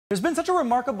There's been such a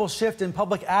remarkable shift in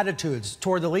public attitudes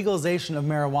toward the legalization of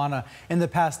marijuana in the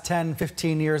past 10,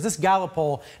 15 years. This Gallup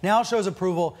poll now shows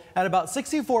approval at about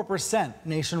 64%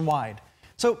 nationwide.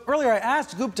 So earlier I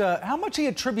asked Gupta how much he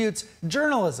attributes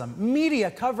journalism, media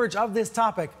coverage of this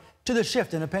topic to the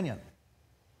shift in opinion.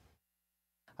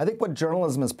 I think what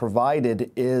journalism has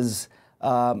provided is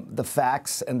the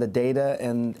facts and the data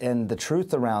and the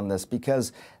truth around this,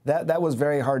 because that was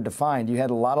very hard to find. You had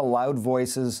a lot of loud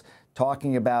voices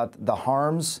talking about the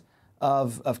harms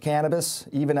of cannabis,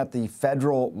 even at the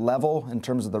federal level in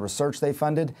terms of the research they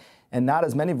funded, and not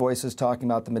as many voices talking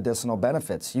about the medicinal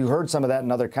benefits. You heard some of that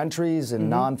in other countries in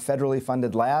non-federally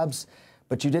funded labs,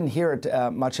 but you didn't hear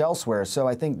it much elsewhere. So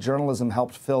I think journalism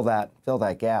helped fill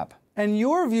that gap. And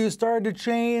your view started to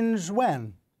change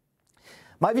when?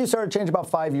 My view started to change about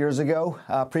 5 years ago.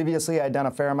 Previously, I'd done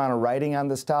a fair amount of writing on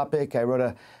this topic. I wrote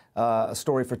a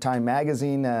story for Time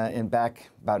magazine back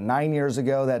about 9 years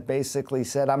ago that basically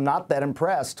said I'm not that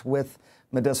impressed with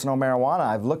medicinal marijuana.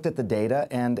 I've looked at the data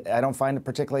and I don't find it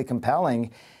particularly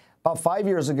compelling. About 5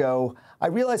 years ago, I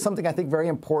realized something I think very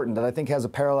important that I think has a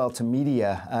parallel to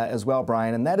media as well,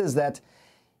 Brian, and that is that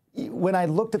when I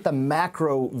looked at the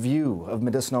macro view of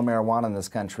medicinal marijuana in this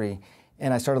country,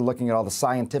 and I started looking at all the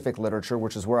scientific literature,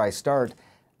 which is where I start,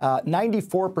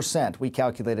 94%, we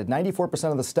calculated,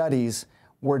 94% of the studies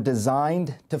were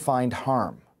designed to find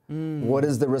harm. What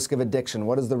is the risk of addiction?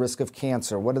 What is the risk of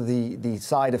cancer? What are the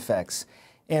side effects?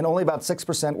 And only about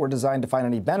 6% were designed to find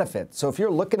any benefit. So if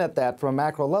you're looking at that from a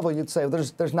macro level, you'd say, well,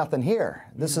 there's nothing here.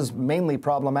 This is mainly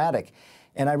problematic.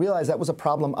 And I realized that was a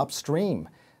problem upstream.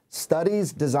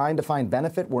 Studies designed to find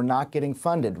benefit were not getting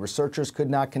funded. Researchers could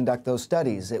not conduct those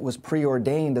studies. It was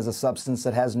preordained as a substance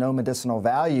that has no medicinal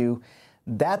value.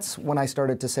 That's when I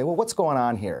started to say, well, what's going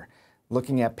on here?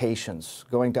 Looking at patients,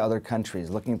 going to other countries,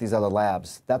 looking at these other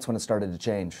labs. That's when it started to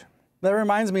change. That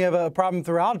reminds me of a problem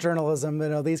throughout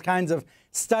journalism, these kinds of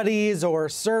studies or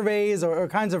surveys or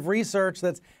kinds of research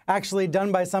that's actually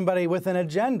done by somebody with an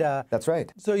agenda. That's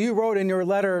right. So you wrote in your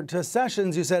letter to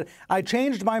Sessions, you said, I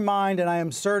changed my mind and I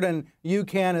am certain you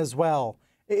can as well.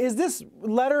 Is this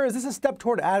a step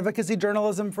toward advocacy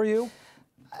journalism for you?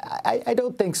 I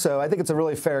don't think so. I think it's a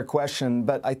really fair question,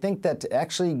 but I think that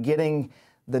actually getting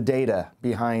the data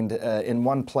behind in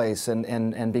one place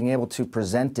and being able to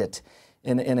present it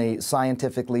in a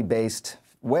scientifically based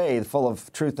way, full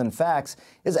of truth and facts,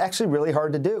 is actually really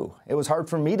hard to do. It was hard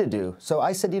for me to do. So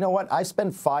I said, you know what, I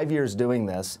spent 5 years doing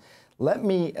this. Let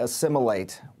me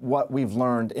assimilate what we've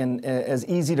learned in as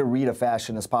easy to read a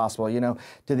fashion as possible,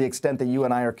 to the extent that you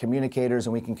and I are communicators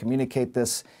and we can communicate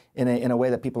this in a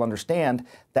way that people understand.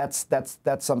 That's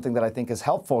something that I think is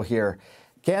helpful here.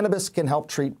 Cannabis can help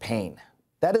treat pain.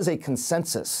 That is a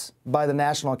consensus by the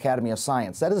National Academy of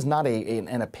Science. That is not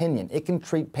an opinion. It can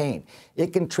treat pain.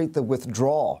 It can treat the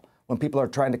withdrawal when people are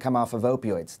trying to come off of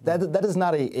opioids. That is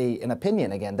not an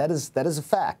opinion, again. That is a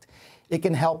fact. It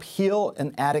can help heal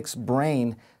an addict's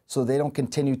brain so they don't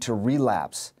continue to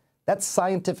relapse. That's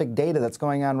scientific data that's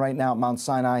going on right now at Mount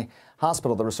Sinai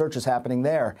Hospital. The research is happening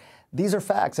there. These are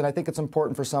facts, and I think it's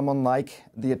important for someone like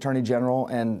the Attorney General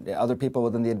and other people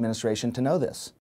within the administration to know this.